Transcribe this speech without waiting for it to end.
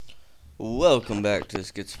Welcome back to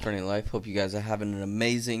Schizophrenic Life. Hope you guys are having an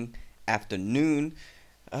amazing afternoon.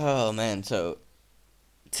 Oh man, so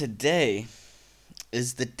today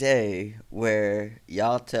is the day where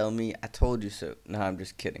y'all tell me I told you so. No, I'm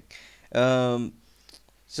just kidding. Um,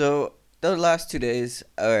 so the last 2 days,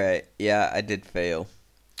 alright, yeah, I did fail.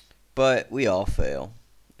 But we all fail.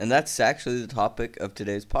 And that's actually the topic of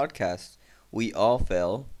today's podcast. We all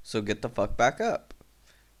fail, so get the fuck back up.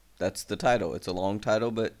 That's the title. It's a long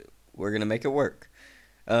title, but we're gonna make it work.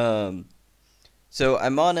 Um, So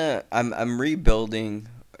I'm rebuilding,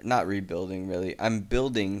 not rebuilding really. I'm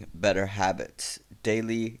building better habits,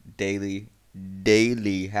 daily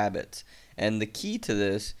habits. And the key to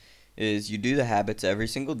this is you do the habits every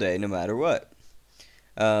single day no matter what.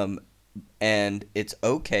 Um and it's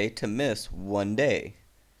okay to miss one day.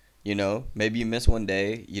 Maybe you miss one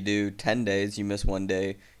day, you do 10 days, you miss one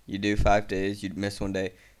day, you do 5 days, you miss one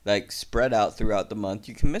day. Like spread out throughout the month,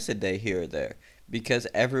 you can miss a day here or there because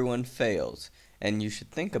everyone fails. And you should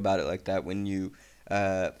think about it like that when you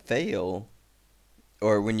fail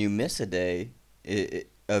or when you miss a day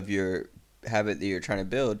of your habit that you're trying to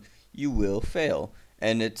build, you will fail.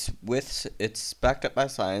 And it's backed up by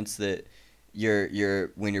science that you're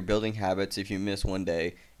when you're building habits, if you miss one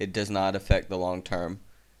day, it does not affect the long term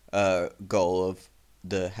goal of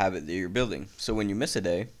the habit that you're building. So when you miss a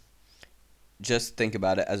day, just think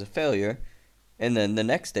about it as a failure, and then the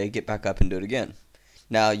next day get back up and do it again.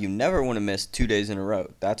 Now you never want to miss 2 days in a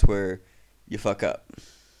row. That's where you fuck up.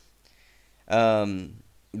 Um,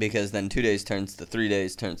 because then 2 days turns to 3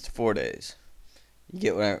 days turns to 4 days. You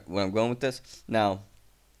get where I'm going with this? Now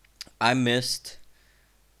I missed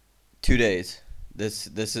 2 days. This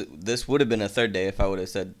would have been a third day if I would have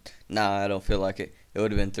said, "Nah, I don't feel like it." It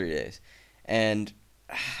would have been 3 days, and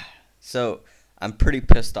so I'm pretty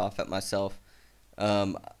pissed off at myself.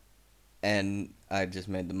 Um, and I just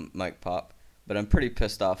made the mic pop, but I'm pretty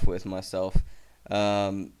pissed off with myself,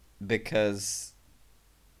 because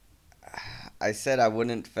I said I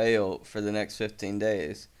wouldn't fail for the next 15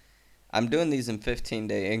 days. I'm doing these in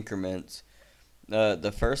 15-day increments.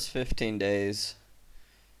 The first 15 days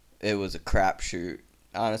it was a crapshoot.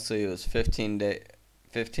 Honestly, it was 15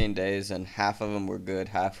 days, and half of them were good,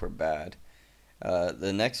 half were bad.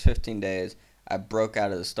 The next 15 days, I broke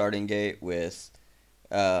out of the starting gate with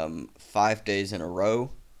 5 days in a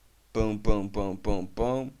row. Boom, boom, boom, boom,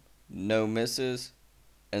 boom. No misses.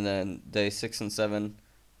 And then day 6 and 7,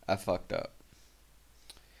 I fucked up.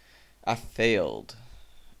 I failed.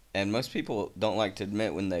 And most people don't like to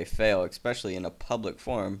admit when they fail, especially in a public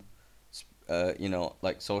forum,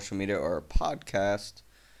 like social media or a podcast.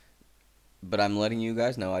 But I'm letting you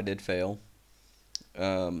guys know I did fail.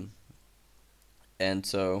 Um, and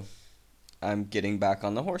so I'm getting back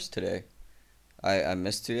on the horse today. I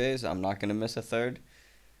missed 2 days. I'm not going to miss a third.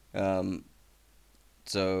 Um,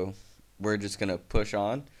 so we're just going to push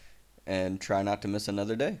on and try not to miss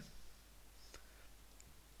another day.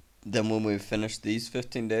 Then when we finish these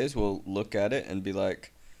 15 days, we'll look at it and be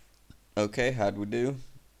like, okay, how'd we do?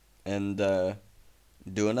 And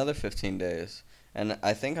do another 15 days. And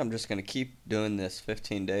I think I'm just going to keep doing this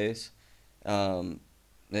 15 days. Um,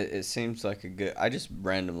 it seems like a good. I just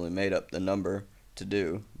randomly made up the number to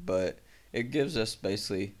do, but it gives us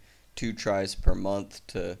basically 2 tries per month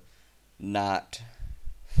to not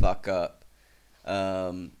fuck up.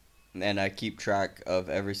 Um, and I keep track of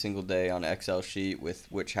every single day on Excel sheet with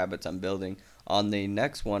which habits I'm building. On the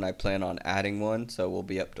next one, I plan on adding one, so we'll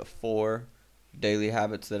be up to 4 daily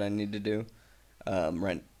habits that I need to do.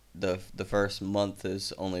 Right, the first month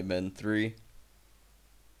has only been 3,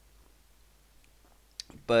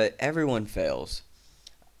 but everyone fails.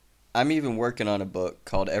 I'm even working on a book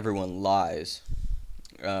called Everyone Lies.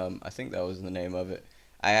 I think that was the name of it.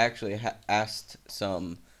 I actually asked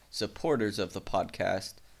some supporters of the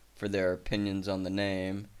podcast for their opinions on the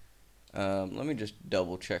name. Let me just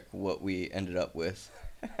double check what we ended up with.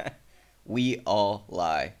 We All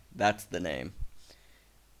Lie. That's the name.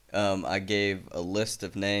 I gave a list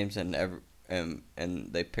of names and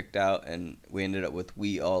they picked out, and we ended up with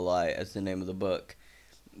We All Lie as the name of the book.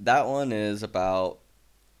 That one is about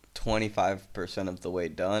 25% of the way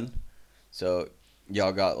done. So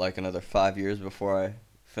y'all got like another 5 years before I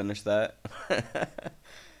finish that.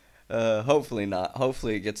 Hopefully not.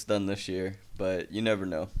 Hopefully it gets done this year, but you never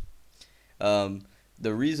know. Um,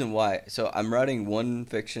 the reason why, so I'm writing one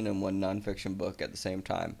fiction and one nonfiction book at the same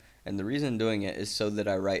time, and the reason I'm doing it is so that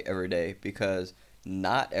I write every day, because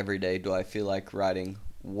not every day do I feel like writing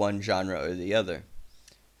one genre or the other.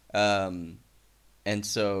 Um, and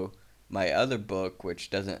so my other book, which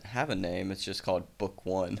doesn't have a name, it's just called Book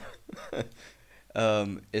One,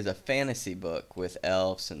 is a fantasy book with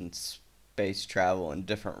elves and space travel and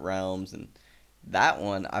different realms, and that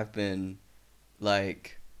one I've been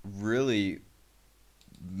like really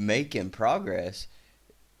making progress.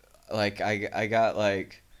 Like I got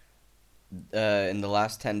like in the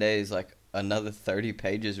last 10 days like another 30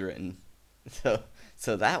 pages written. So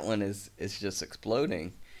so that one is just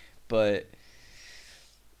exploding. But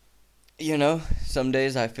some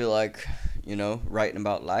days I feel like, writing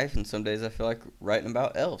about life, and some days I feel like writing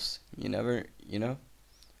about elves. You never,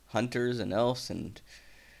 hunters and elves and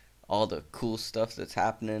all the cool stuff that's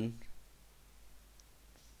happening.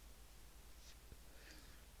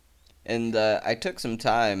 And I took some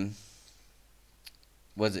time,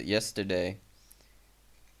 was it yesterday,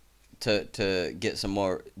 to get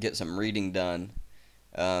some reading done.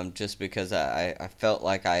 Just because I felt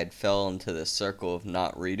like I had fell into this circle of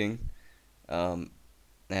not reading. Um,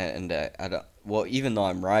 and I don't. Well, even though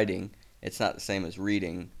I'm writing, it's not the same as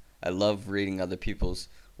reading. I love reading other people's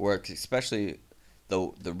works, especially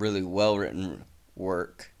the really well written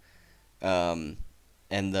work. Um,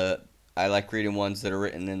 and the I like reading ones that are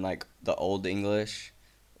written in like the old English,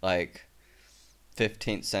 like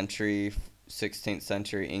 15th century, 16th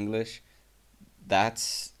century English.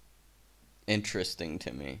 That's interesting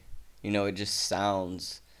to me. It just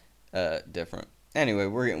sounds different. Anyway,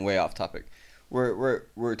 we're getting way off topic.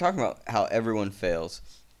 We're talking about how everyone fails,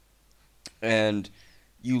 and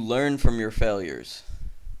you learn from your failures.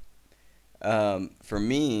 For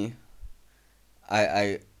me, I,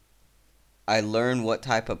 I I learn what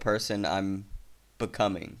type of person I'm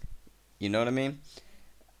becoming. You know what I mean?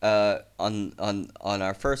 On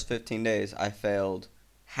our first 15 days, I failed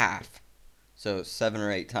half, so 7 or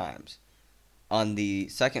 8 times. On the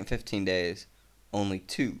second 15 days, only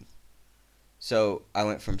two. So I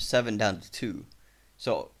went from seven down to two.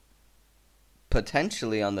 So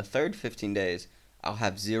potentially on the third 15 days, I'll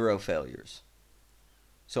have zero failures.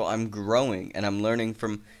 So I'm growing and I'm learning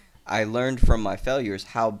from. I learned from my failures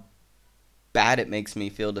how bad it makes me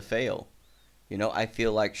feel to fail. I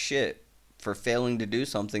feel like shit for failing to do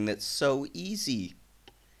something that's so easy.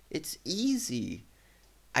 It's easy.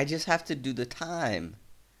 I just have to do the time.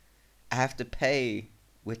 I have to pay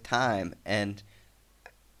with time, and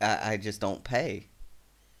I just don't pay.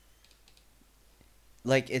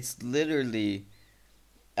 Like, it's literally.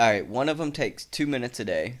 Alright, one of them takes 2 minutes a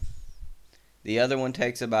day. The other one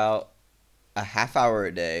takes about a half hour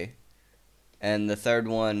a day. And the third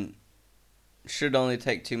one should only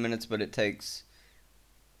take 2 minutes, but it takes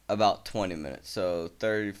about 20 minutes. So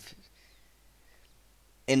 30.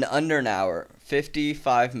 In under an hour,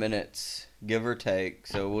 55 minutes, give or take.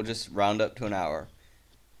 So we'll just round up to an hour.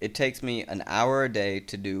 It takes me an hour a day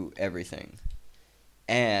to do everything.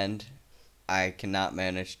 And I cannot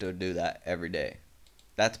manage to do that every day.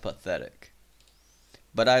 That's pathetic.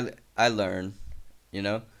 But I learn, you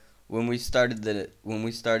know. When we started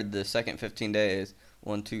the second 15 days,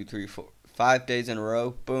 1, 2, 3, 4, 5 days in a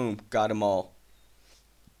row, boom, got them all.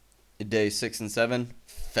 Day 6 and 7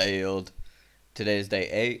 failed. Today is day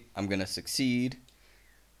 8. I'm gonna succeed.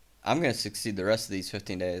 I'm gonna succeed the rest of these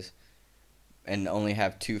 15 days, and only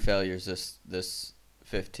have two failures this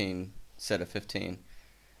 15 set of 15.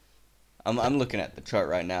 I'm looking at the chart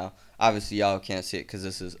right now. Obviously, y'all can't see it because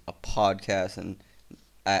this is a podcast, and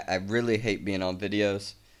I really hate being on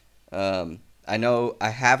videos. I know I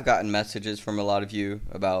have gotten messages from a lot of you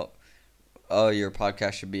about, oh, your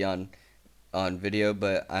podcast should be on video,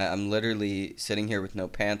 but I'm literally sitting here with no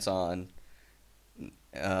pants on.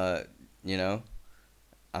 Uh, you know,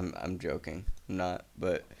 I'm joking. I'm not,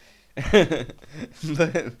 but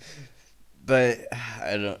but but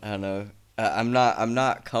I don't know. I'm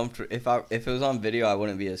not comfortable. If it was on video, I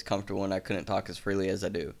wouldn't be as comfortable, and I couldn't talk as freely as I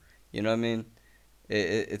do. You know what I mean?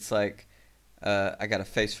 It's like I got a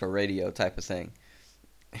face for radio type of thing.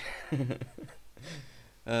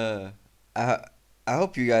 uh, I I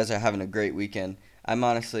hope you guys are having a great weekend. I'm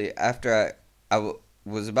honestly after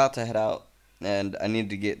was about to head out, and I need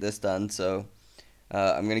to get this done. So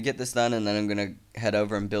I'm gonna get this done, and then I'm gonna head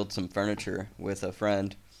over and build some furniture with a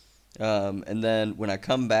friend. And then when I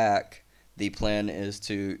come back, the plan is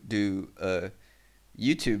to do a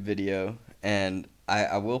YouTube video, and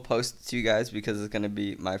I will post it to you guys because it's gonna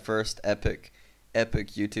be my first epic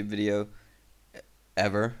YouTube video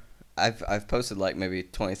ever. I've posted like maybe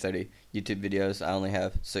 20, 30 YouTube videos. I only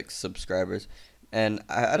have 6 subscribers, and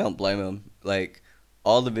I don't blame them. Like,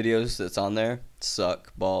 all the videos that's on there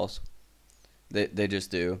suck balls. They just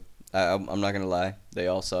do. I'm not gonna lie, they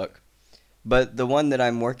all suck. But the one that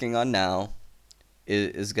I'm working on now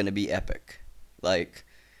is gonna be epic. Like,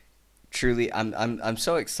 truly, I'm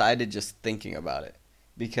so excited just thinking about it,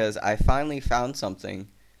 because I finally found something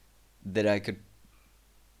that I could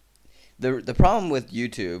the problem with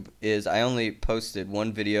YouTube is I only posted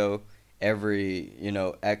one video every,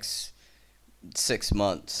 X 6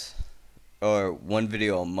 months, or one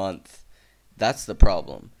video a month. That's the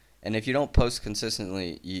problem. And if you don't post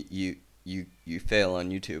consistently, you fail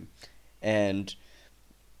on YouTube. And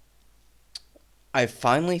I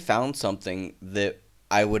finally found something that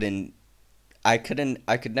I wouldn't I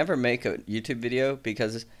could never make a YouTube video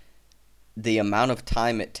because the amount of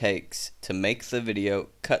time it takes to make the video,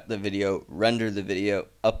 cut the video, render the video,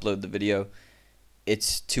 upload the video,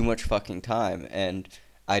 it's too much fucking time, and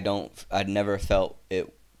I'd never felt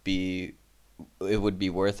it would be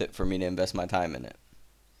worth it for me to invest my time in it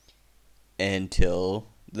until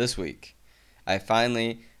this week. I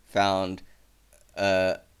finally found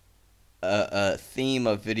a a theme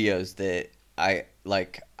of videos that I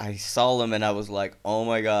saw them and I was like, "Oh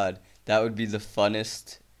my god, that would be the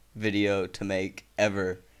funnest video to make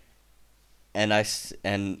ever." And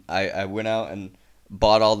I went out and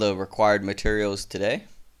bought all the required materials today.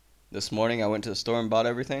 This morning I went to the store and bought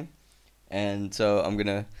everything. And so I'm going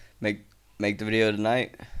to make the video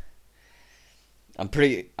tonight. I'm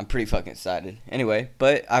pretty fucking excited. Anyway,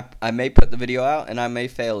 but I may put the video out and I may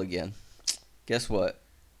fail again. Guess what?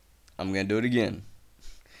 I'm going to do it again.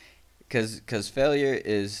 Cuz failure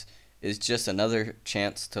is just another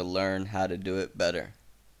chance to learn how to do it better.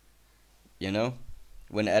 You know?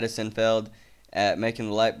 When Edison failed at making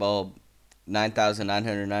the light bulb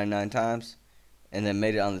 9,999 times and then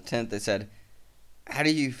made it on the 10th, they said, "How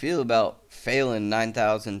do you feel about failing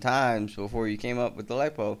 9,000 times before you came up with the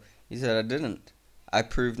light bulb?" He said, "I didn't. I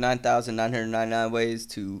proved 9,999 ways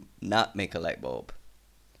to not make a light bulb."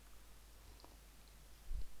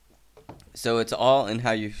 So it's all in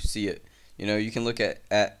how you see it. You can look at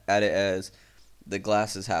it as the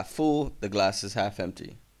glass is half full, the glass is half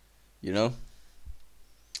empty. You know?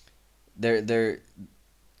 There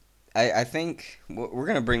I think we're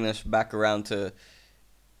going to bring this back around to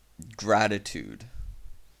gratitude.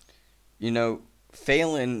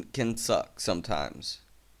 Failing can suck sometimes.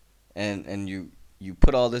 And you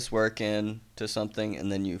put all this work in to something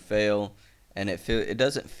and then you fail and it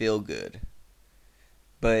doesn't feel good.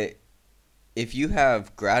 But if you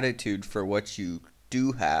have gratitude for what you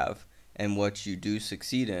do have and what you do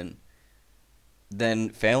succeed in, then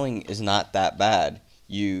failing is not that bad.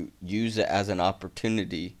 You use it as an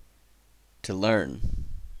opportunity to learn.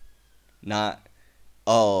 Not,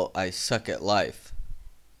 "Oh, I suck at life."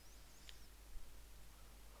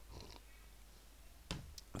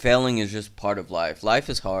 Failing is just part of life. Life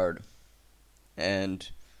is hard. And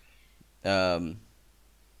um,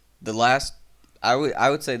 the last, I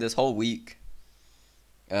would say this whole week,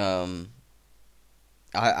 um,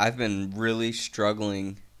 I've been really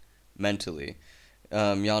struggling mentally.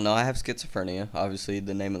 Y'all know I have schizophrenia. Obviously,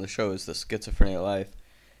 the name of the show is The Schizophrenia Life.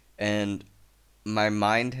 And my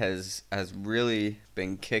mind has really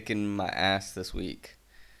been kicking my ass this week.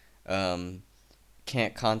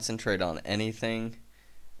 Can't concentrate on anything.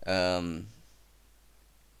 Um,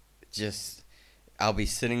 just, I'll be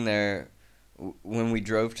sitting there. When we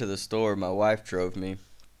drove to the store, my wife drove me.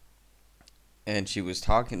 And she was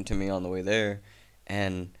talking to me on the way there.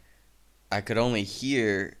 And I could only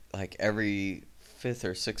hear like every fifth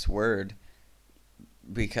or sixth word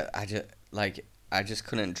because I just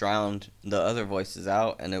couldn't drown the other voices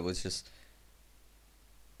out, and it was just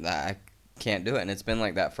I can't do it, and it's been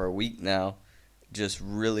like that for a week now. Just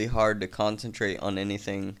really hard to concentrate on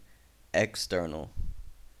anything external,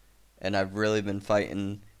 and I've really been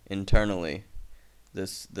fighting internally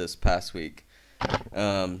this past week.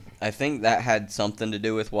 I think that had something to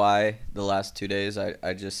do with why the last 2 days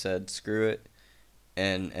I just said screw it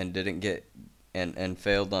and didn't get and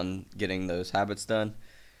failed on getting those habits done.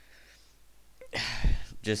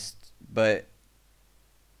 But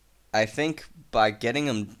I think by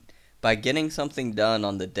getting something done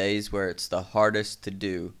on the days where it's the hardest to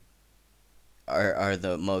do are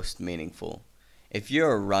the most meaningful. If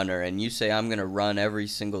you're a runner and you say, "I'm going to run every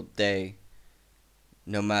single day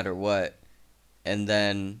no matter what," and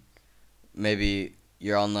then maybe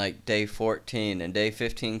you're on like day 14 and day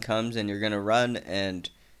 15 comes and you're going to run and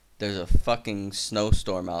there's a fucking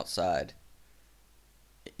snowstorm outside.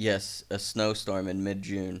 Yes, a snowstorm in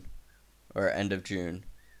mid-June or end of June.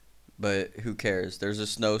 But who cares? There's a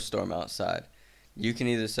snowstorm outside. You can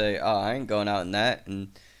either say, "Oh, I ain't going out in that,"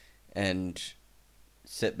 and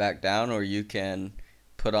sit back down, or you can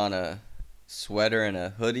put on a sweater and a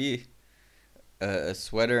hoodie, a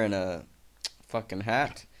sweater and a fucking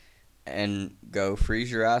hat, and go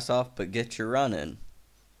freeze your ass off, but get your run in.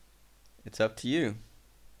 It's up to you.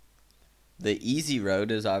 The easy road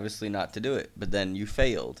is obviously not to do it, but then you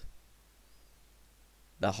failed.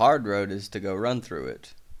 The hard road is to go run through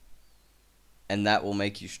it, and that will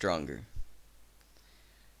make you stronger.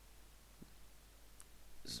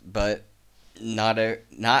 But not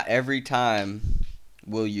every time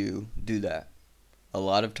will you do that. A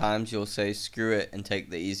lot of times you'll say screw it and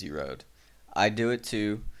take the easy road. I do it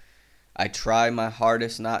too. I try my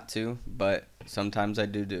hardest not to, but sometimes I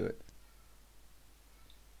do it.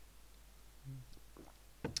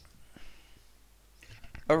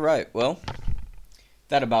 All right, well,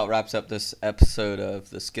 that about wraps up this episode of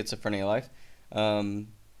the Schizophrenia Life. Um,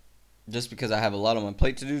 just because I have a lot on my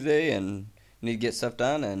plate to do today and need to get stuff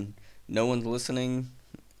done, and no one's listening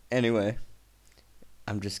anyway.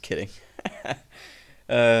 I'm just kidding.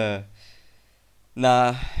 uh,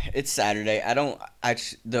 nah, it's Saturday. I don't.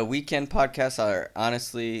 The weekend podcasts are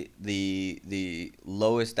honestly the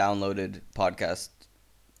lowest downloaded podcast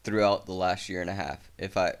throughout the last year and a half.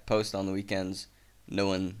 If I post on the weekends, no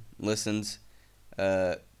one listens.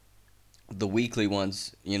 Uh, the weekly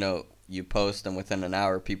ones, you post and within an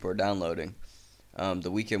hour people are downloading.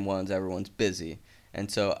 The weekend ones, everyone's busy.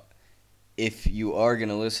 And so if you are going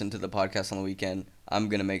to listen to the podcast on the weekend, I'm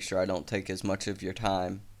going to make sure I don't take as much of your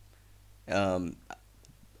time. Um,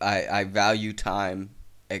 I value time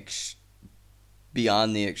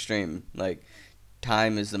beyond the extreme. Like,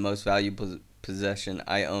 time is the most valuable possession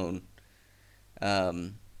I own.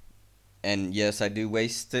 And yes, I do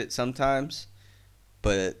waste it sometimes,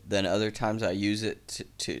 but then other times I use it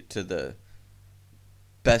to the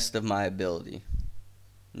best of my ability,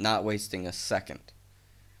 not wasting a second.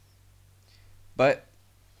 But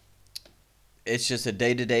it's just a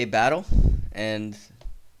day-to-day battle, and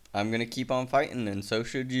I'm going to keep on fighting, and so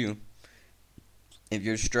should you. If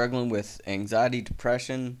you're struggling with anxiety,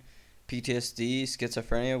 depression, PTSD,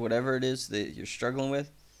 schizophrenia, whatever it is that you're struggling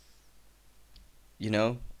with,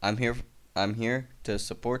 I'm here to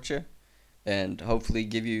support you and hopefully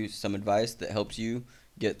give you some advice that helps you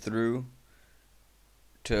get through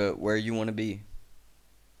to where you want to be.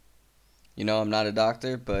 I'm not a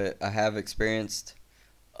doctor, but I have experienced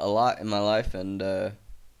a lot in my life, and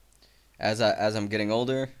as I'm getting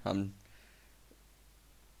older, I'm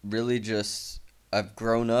really just I've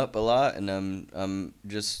grown up a lot, and I'm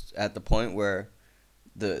just at the point where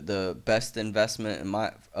the best investment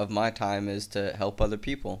of my time is to help other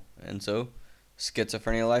people, and so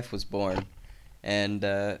Schizophrenia Life was born, and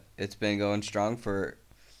it's been going strong for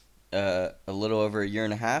a little over a year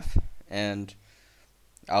and a half, and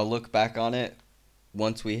I'll look back on it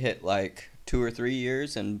once we hit like 2 or 3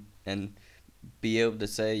 years and be able to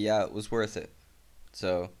say, yeah, it was worth it.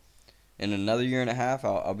 So in another year and a half,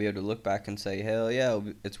 I'll be able to look back and say, hell yeah,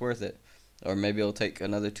 it's worth it. Or maybe it'll take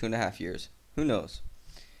another 2.5 years. Who knows?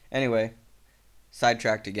 Anyway,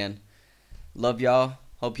 sidetracked again. Love y'all.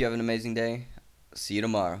 Hope you have an amazing day. See you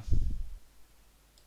tomorrow.